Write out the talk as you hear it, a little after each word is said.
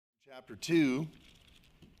Chapter 2.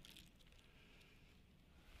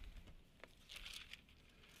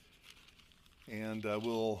 And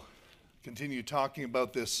we'll continue talking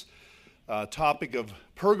about this topic of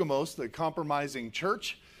Pergamos, the compromising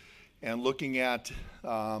church, and looking at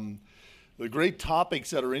the great topics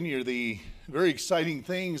that are in here, the very exciting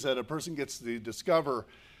things that a person gets to discover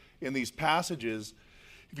in these passages.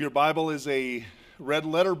 If your Bible is a red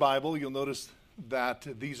letter Bible, you'll notice that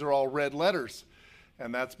these are all red letters.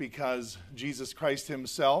 And that's because Jesus Christ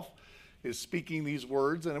himself is speaking these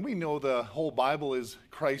words. And we know the whole Bible is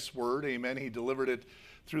Christ's word. Amen. He delivered it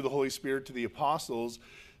through the Holy Spirit to the apostles.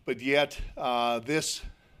 But yet,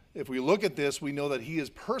 if we look at this, we know that he is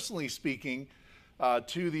personally speaking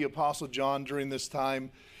to the Apostle John during this time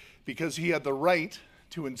because he had the right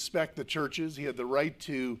to inspect the churches. He had the right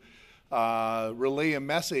to relay a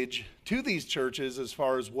message to these churches as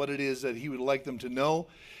far as what it is that he would like them to know.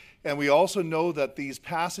 And we also know that these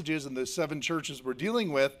passages and the 7 churches we're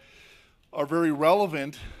dealing with are very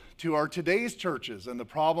relevant to our today's churches and the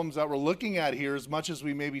problems that we're looking at here. As much as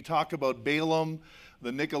we maybe talk about Balaam,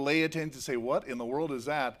 the Nicolaitans, to say, what in the world is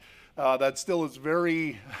that? That still is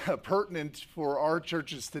very pertinent for our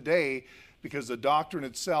churches today because the doctrine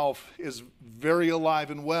itself is very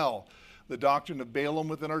alive and well. The doctrine of Balaam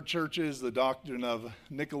within our churches, the doctrine of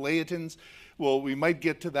Nicolaitans. Well, we might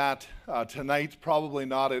get to that tonight. Probably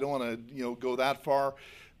not. I don't want to, go that far.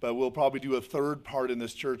 But we'll probably do a third part in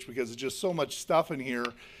this church because there's just so much stuff in here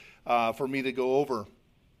for me to go over.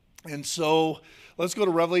 And so let's go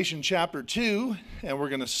to Revelation chapter 2, and we're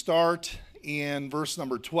going to start in verse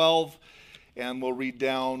number 12, and we'll read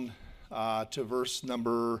down to verse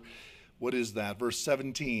number, verse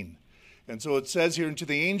 17. And so it says here, "And to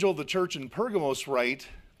the angel of the church in Pergamos write,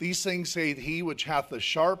 These things saith he which hath the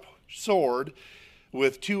sharp sword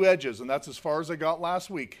with 2 edges." And that's as far as I got last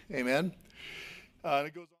week. Amen. And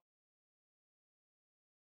it goes on.